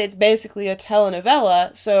said, it's basically a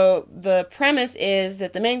telenovela, so the premise is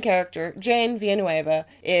that the main character, Jane Villanueva,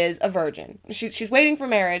 is a virgin. She's waiting for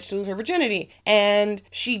marriage to lose her virginity, and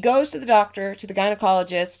she goes to the doctor, to the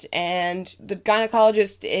gynecologist, and the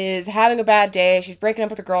gynecologist is having a bad day. She's breaking up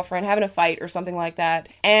with her girlfriend, having a fight or something like that,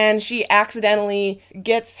 and she accidentally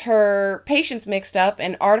gets her patients mixed up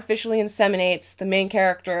and artificially inseminates the main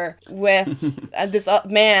character with this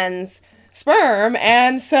man's sperm,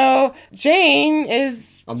 and so Jane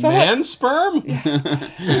is man's sperm?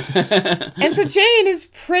 And so Jane is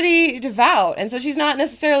pretty devout, and so she's not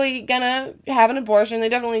necessarily gonna have an abortion. They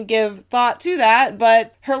definitely give thought to that,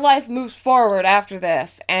 but her life moves forward after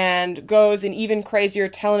this and goes in even crazier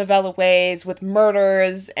telenovela ways with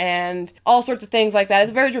murders and all sorts of things like that.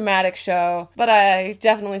 It's a very dramatic show, but I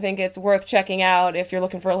definitely think it's worth checking out if you're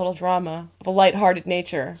looking for a little drama of a lighthearted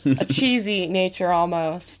nature, a cheesy nature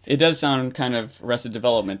almost. It does sound kind of Arrested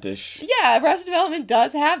Development-ish. Yeah, Arrested Development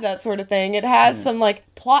does have that sort of thing. It has some, like,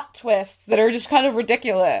 plot twists that are just kind of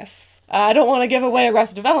ridiculous. I don't want to give away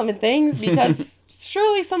Arrested Development things because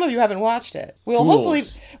surely some of you haven't watched it. We'll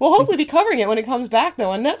hopefully be covering it when it comes back,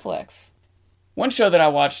 though, on Netflix. One show that I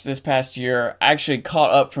watched this past year, I actually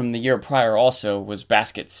caught up from the year prior also, was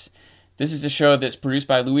Baskets. This is a show that's produced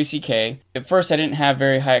by Louis C.K. At first, I didn't have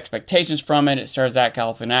very high expectations from it. It stars Zach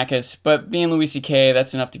Galifianakis, but being Louis C.K.,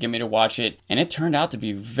 that's enough to get me to watch it, and it turned out to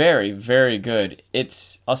be very, very good.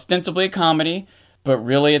 It's ostensibly a comedy, but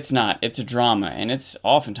really it's not. It's a drama, and it's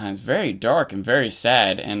oftentimes very dark and very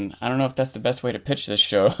sad, and I don't know if that's the best way to pitch this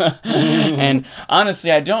show. And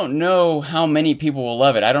honestly, I don't know how many people will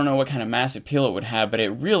love it. I don't know what kind of mass appeal it would have, but it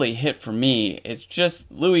really hit for me. It's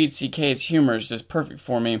just, Louis C.K.'s humor is just perfect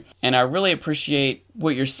for me, and I really appreciate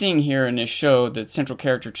what you're seeing here in this show. The central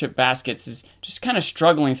character, Chip Baskets, is just kind of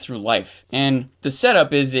struggling through life. And the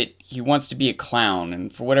setup is that he wants to be a clown,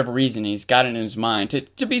 and for whatever reason, he's got it in his mind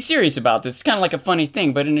to be serious about this. It's kind of like a funny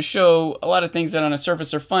thing, but in a show, a lot of things that on the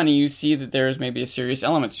surface are funny, you see that there's maybe a serious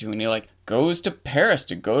element to, and he goes to Paris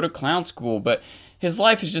to go to clown school, but his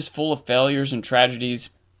life is just full of failures and tragedies.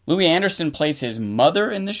 Louis Anderson plays his mother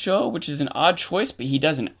in the show, which is an odd choice, but he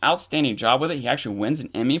does an outstanding job with it. He actually wins an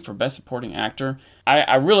Emmy for Best Supporting Actor.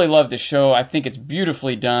 I really love the show. I think it's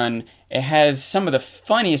beautifully done. It has some of the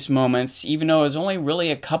funniest moments, even though it's only really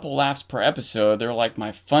a couple laughs per episode. They're like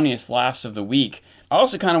my funniest laughs of the week. I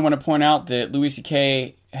also kind of want to point out that Louis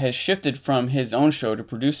C.K. has shifted from his own show to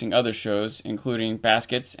producing other shows, including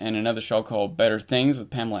Baskets and another show called Better Things with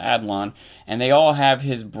Pamela Adlon, and they all have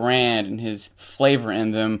his brand and his flavor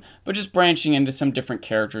in them, but just branching into some different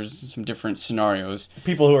characters, some different scenarios.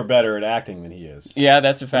 People who are better at acting than he is. Yeah,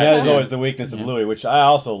 that's a fact. And that is always the weakness of Louis, which I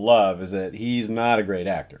also love, is that he's not a great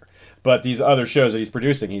actor. But these other shows that he's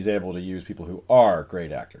producing, he's able to use people who are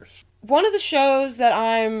great actors. One of the shows that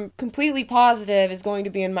I'm completely positive is going to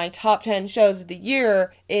be in my top 10 shows of the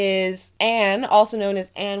year is Anne, also known as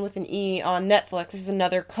Anne with an E on Netflix. This is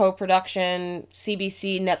another co-production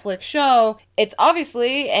CBC Netflix show. It's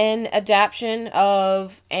obviously an adaptation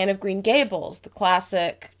of Anne of Green Gables, the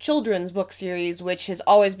classic children's book series, which has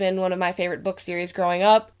always been one of my favorite book series growing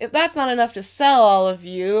up. If that's not enough to sell all of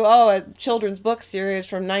you, a children's book series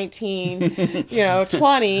from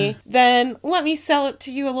 1920, then let me sell it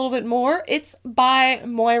to you a little bit more. It's by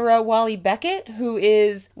Moira Walley-Beckett, who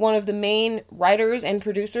is one of the main writers and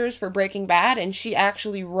producers for Breaking Bad, and she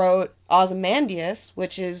actually wrote Ozymandias,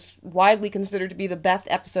 which is widely considered to be the best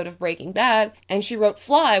episode of Breaking Bad, and she wrote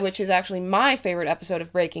Fly, which is actually my favorite episode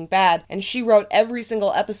of Breaking Bad, and she wrote every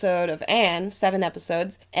single episode of Anne, 7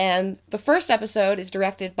 episodes, and the first episode is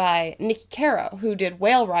directed by Nikki Caro, who did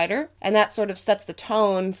Whale Rider, and that sort of sets the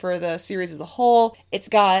tone for the series as a whole. It's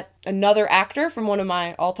got another actor from one of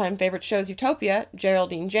my all-time favorite shows, Utopia,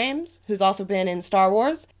 Geraldine James, who's also been in Star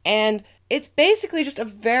Wars, and it's basically just a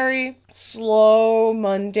very slow,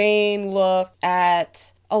 mundane look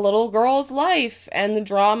at a little girl's life and the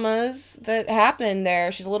dramas that happen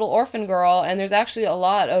there. She's a little orphan girl, and there's actually a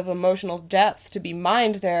lot of emotional depth to be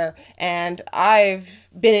mined there. And I've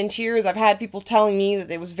been in tears. I've had people telling me that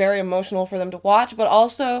it was very emotional for them to watch, but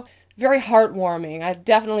also very heartwarming. I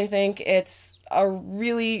definitely think it's a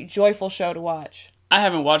really joyful show to watch. I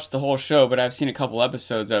haven't watched the whole show, but I've seen a couple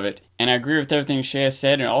episodes of it, and I agree with everything Shea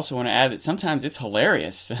said, and I also want to add that sometimes it's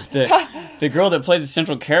hilarious. The girl that plays the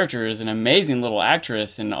central character is an amazing little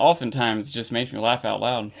actress, and oftentimes just makes me laugh out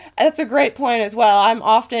loud. That's a great point as well. I'm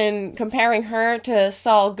often comparing her to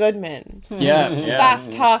Saul Goodman. Yeah.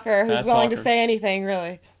 Fast talker who's Fast willing talker. to say anything,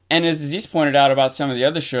 really. And as Aziz pointed out about some of the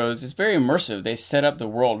other shows, it's very immersive. They set up the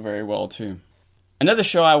world very well, too. Another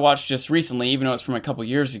show I watched just recently, even though it's from a couple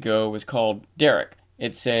years ago, was called Derek.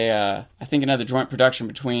 It's I think another joint production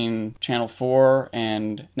between Channel 4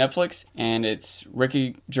 and Netflix, and it's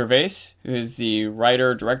Ricky Gervais, who is the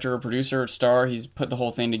writer, director, producer, star. He's put the whole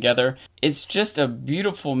thing together. It's just a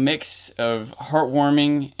beautiful mix of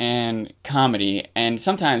heartwarming and comedy, and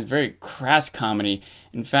sometimes very crass comedy.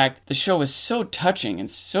 In fact, the show is so touching and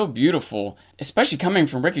so beautiful, especially coming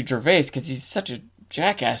from Ricky Gervais, because he's such a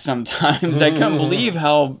jackass sometimes. I couldn't believe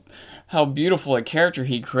how beautiful a character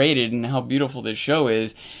he created and how beautiful this show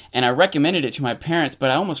is. And I recommended it to my parents,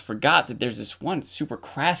 but I almost forgot that there's this one super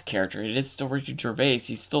crass character. It is still Ricky Gervais.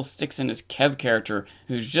 He still sticks in his Kev character,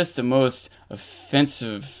 who's just the most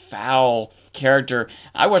offensive, foul character.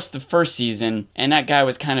 I watched the first season, and that guy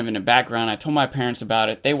was kind of in the background. I told my parents about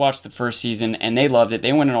it. They watched the first season, and they loved it.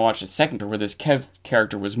 They went in and watched the second, where this Kev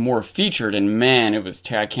character was more featured, and man, it was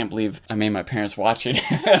I can't believe I made my parents watch it.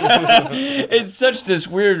 It's such this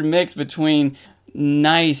weird mix between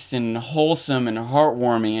nice and wholesome and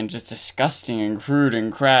heartwarming and just disgusting and crude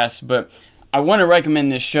and crass. But I want to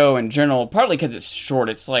recommend this show in general, partly because it's short.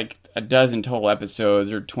 It's like a dozen total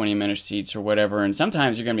episodes or 20-minute seats or whatever, and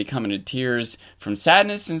sometimes you're going to be coming to tears from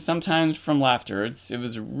sadness and sometimes from laughter. It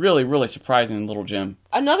was really, really surprising little gem.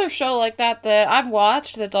 Another show like that I've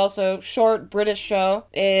watched that's also short British show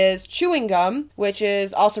is Chewing Gum, which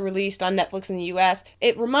is also released on Netflix in the US.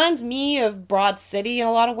 It reminds me of Broad City in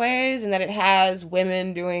a lot of ways, in that it has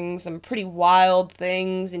women doing some pretty wild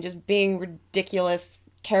things and just being ridiculous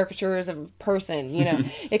caricatures of a person,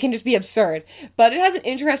 It can just be absurd. But it has an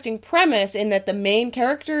interesting premise in that the main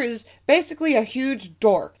character is basically a huge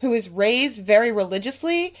dork who is raised very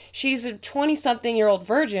religiously. She's a 20-something-year-old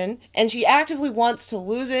virgin, and she actively wants to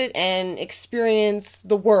lose it and experience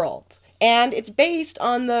the world. And it's based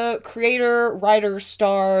on the creator, writer,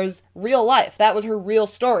 star's real life. That was her real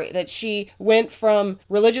story, that she went from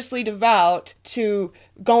religiously devout to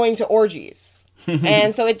going to orgies.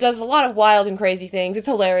 And so it does a lot of wild and crazy things. It's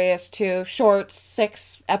hilarious, too. Short,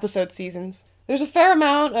 6-episode seasons. There's a fair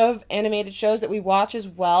amount of animated shows that we watch as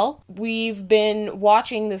well. We've been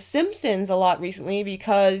watching The Simpsons a lot recently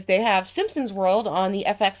because they have Simpsons World on the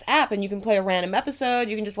FX app, and you can play a random episode.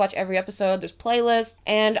 You can just watch every episode. There's playlists.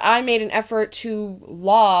 And I made an effort to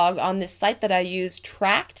log on this site that I use,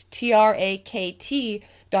 Tract, Trakt,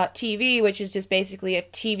 TVLog.tv, which is just basically a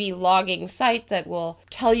TV logging site that will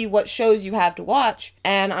tell you what shows you have to watch.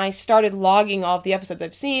 And I started logging all of the episodes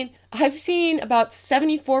I've seen. I've seen about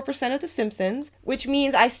 74% of The Simpsons, which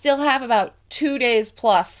means I still have about 2 days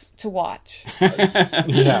plus to watch.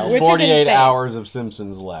 Yeah, Which is 48 insane. hours of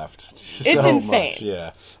Simpsons left. It's So insane. much,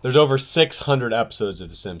 yeah. There's over 600 episodes of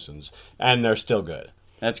The Simpsons, and they're still good.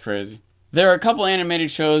 That's crazy. There are a couple animated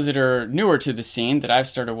shows that are newer to the scene that I've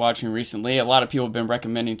started watching recently. A lot of people have been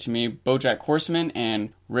recommending to me BoJack Horseman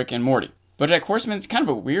and Rick and Morty. BoJack Horseman's kind of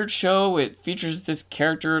a weird show. It features this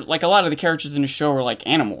character, like a lot of the characters in the show are like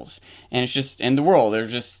animals. And it's just in the world. They're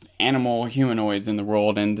just animal humanoids in the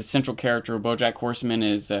world. And the central character of BoJack Horseman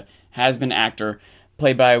is a has-been actor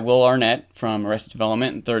played by Will Arnett from Arrested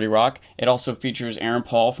Development and 30 Rock. It also features Aaron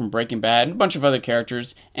Paul from Breaking Bad and a bunch of other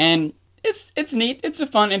characters. And it's neat. It's a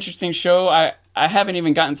fun, interesting show. I haven't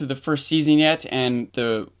even gotten to the first season yet, and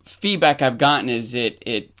the feedback I've gotten is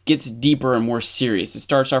it gets deeper and more serious. It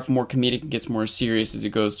starts off more comedic and gets more serious as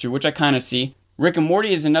it goes through, which I kind of see. Rick and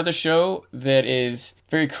Morty is another show that is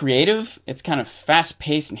very creative. It's kind of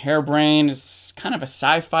fast-paced and harebrained. It's kind of a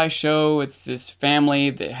sci-fi show. It's this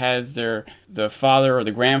family that has the father or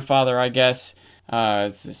the grandfather, I guess.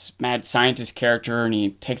 It's this mad scientist character, and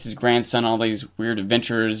he takes his grandson on all these weird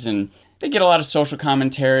adventures, and they get a lot of social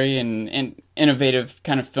commentary and innovative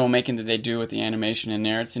kind of filmmaking that they do with the animation in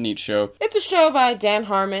there. It's a neat show. It's a show by Dan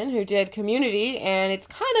Harmon, who did Community, and it's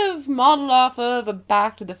kind of modeled off of a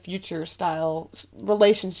Back to the Future style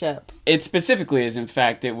relationship. It specifically is, in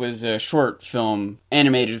fact, it was a short film,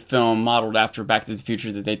 animated film modeled after Back to the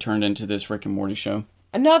Future that they turned into this Rick and Morty show.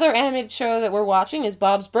 Another animated show that we're watching is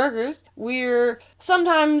Bob's Burgers. We're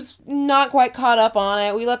sometimes not quite caught up on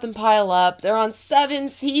it. We let them pile up. They're on 7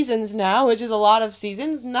 seasons now, which is a lot of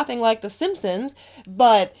seasons. Nothing like The Simpsons,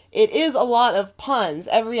 but it is a lot of puns.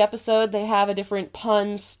 Every episode they have a different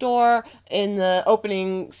pun store. In the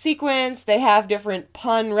opening sequence, they have different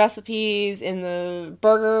pun recipes in the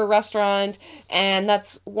burger restaurant, and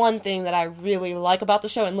that's one thing that I really like about the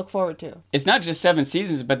show and look forward to. It's not just 7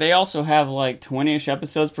 seasons, but they also have like 20-ish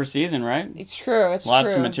episodes per season, right? It's true, it's Lots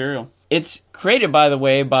true. of material. It's created, by the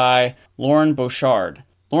way, by Lauren Bouchard.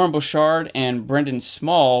 Lauren Bouchard and Brendan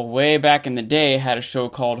Small, way back in the day, had a show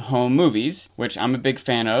called Home Movies, which I'm a big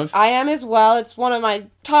fan of. I am as well. It's one of my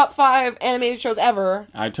top 5 animated shows ever.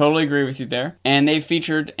 I totally agree with you there. And they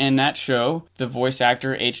featured in that show the voice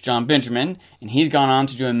actor H. John Benjamin, and he's gone on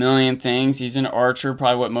to do a million things. He's an Archer,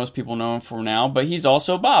 probably what most people know him for now, but he's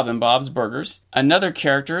also Bob in Bob's Burgers. Another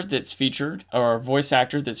character that's featured, or voice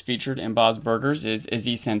actor that's featured in Bob's Burgers is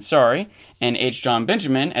Aziz Ansari, and H. John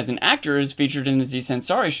Benjamin, as an actor, is featured in Aziz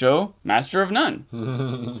Ansari's show, Master of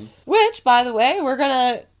None. Which, by the way, we're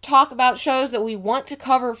gonna talk about shows that we want to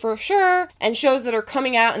cover for sure, and shows that are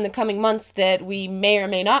coming out in the coming months that we may or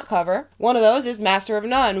may not cover. One of those is Master of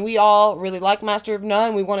None. We all really like Master of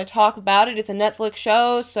None. We want to talk about it. It's a Netflix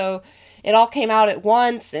show, so it all came out at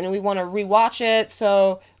once, and we want to rewatch it,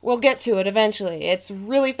 so we'll get to it eventually. It's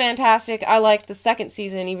really fantastic. I liked the second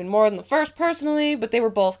season even more than the first, personally, but they were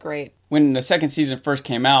both great. When the second season first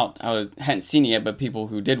came out, I hadn't seen it yet, but people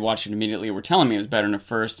who did watch it immediately were telling me it was better than the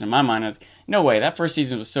first. In my mind, I was, no way, that first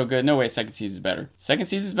season was so good. No way, second season's better. Second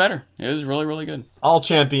season's better. It was really, really good. I'll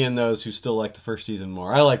champion those who still like the first season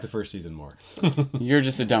more. I like the first season more. You're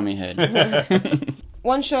just a dummy head.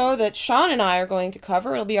 One show that Sean and I are going to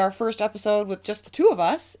cover, it'll be our first episode with just the two of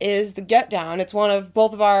us, is The Get Down. It's one of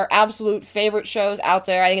both of our absolute favorite shows out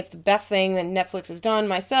there. I think it's the best thing that Netflix has done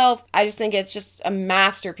myself. I just think it's just a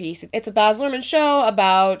masterpiece. It's a Baz Luhrmann show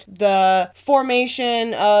about the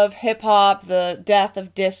formation of hip-hop, the death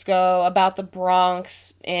of disco, about the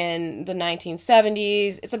Bronx in the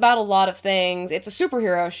 1970s. It's about a lot of things. It's a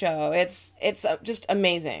superhero show. It's just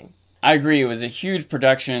amazing. I agree. It was a huge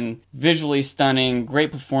production, visually stunning,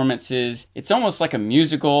 great performances. It's almost like a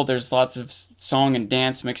musical. There's lots of song and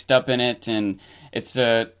dance mixed up in it, and it's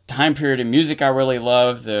a time period of music I really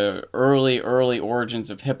love, the early origins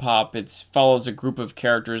of hip-hop. It follows a group of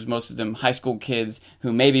characters, most of them high school kids,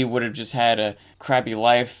 who maybe would have just had a crappy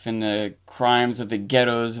life and the crimes of the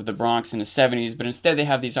ghettos of the Bronx in the 70s, but instead they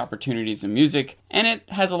have these opportunities in music, and it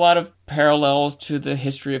has a lot of parallels to the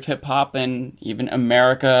history of hip-hop and even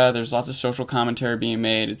America. There's lots of social commentary being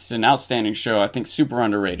made. It's an outstanding show. I think super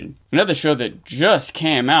underrated. Another show that just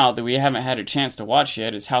came out that we haven't had a chance to watch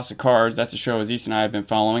yet is House of Cards. That's a show Aziz and I have been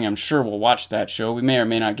following. I'm sure we'll watch that show. We may or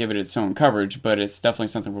may not give it its own coverage, but it's definitely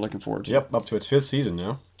something we're looking forward to. Yep, up to its 5th season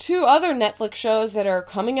now. 2 other Netflix shows that are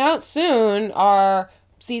coming out soon are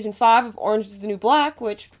Season 5 of Orange is the New Black,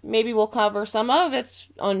 which maybe we'll cover some of. It's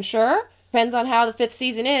unsure. Depends on how the 5th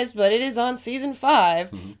season is, but it is on Season 5.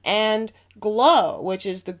 Mm-hmm. And Glow, which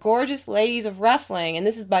is The Gorgeous Ladies of Wrestling, and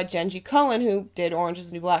this is by Genji Cohen, who did Orange is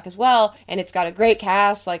the New Black as well, and it's got a great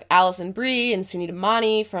cast like Alison Brie and Sunita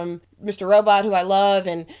Mani from Mr. Robot, who I love,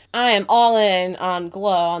 and I am all in on Glow,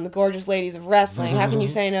 on The Gorgeous Ladies of Wrestling. How can you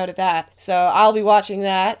say no to that? So I'll be watching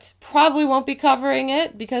that. Probably won't be covering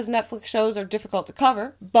it because Netflix shows are difficult to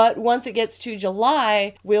cover, but once it gets to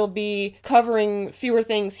July, we'll be covering fewer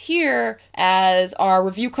things here, as our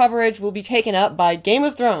review coverage will be taken up by Game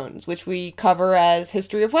of Thrones, which we cover as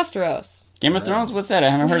History of Westeros. Game of Thrones? What's that? I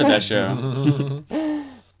haven't heard of that show.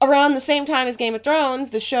 Around the same time as Game of Thrones,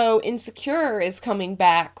 the show Insecure is coming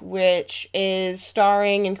back, which is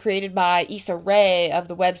starring and created by Issa Rae of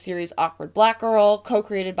the web series Awkward Black Girl,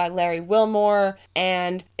 co-created by Larry Wilmore,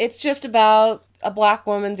 and it's just about a black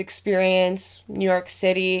woman's experience, New York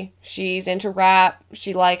City. She's into rap,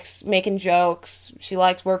 she likes making jokes, she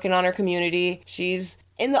likes working on her community, she's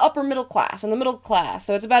in the upper middle class, in the middle class.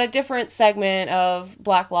 So it's about a different segment of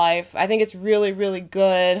black life. I think it's really, really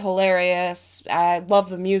good, hilarious. I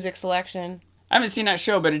love the music selection. I haven't seen that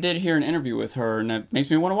show, but I did hear an interview with her, and it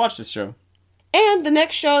makes me want to watch this show. And the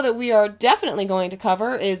next show that we are definitely going to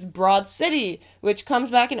cover is Broad City, which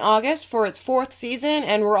comes back in August for its 4th season,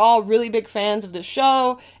 and we're all really big fans of the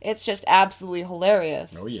show. It's just absolutely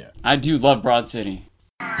hilarious. Oh, yeah. I do love Broad City.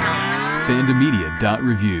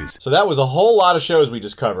 Fandomedia.reviews. So that was a whole lot of shows we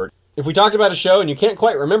just covered. If we talked about a show and you can't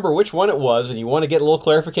quite remember which one it was and you want to get a little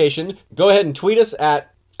clarification, go ahead and tweet us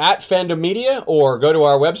at Fandomedia or go to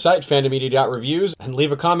our website, fandomedia.reviews, and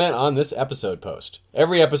leave a comment on this episode post.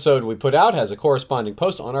 Every episode we put out has a corresponding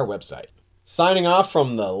post on our website. Signing off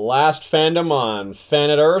from the last fandom on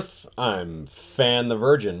Fanet Earth, I'm Fan the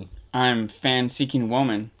Virgin. I'm Fan Seeking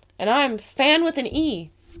Woman. And I'm Fan with an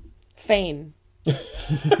E. Fane.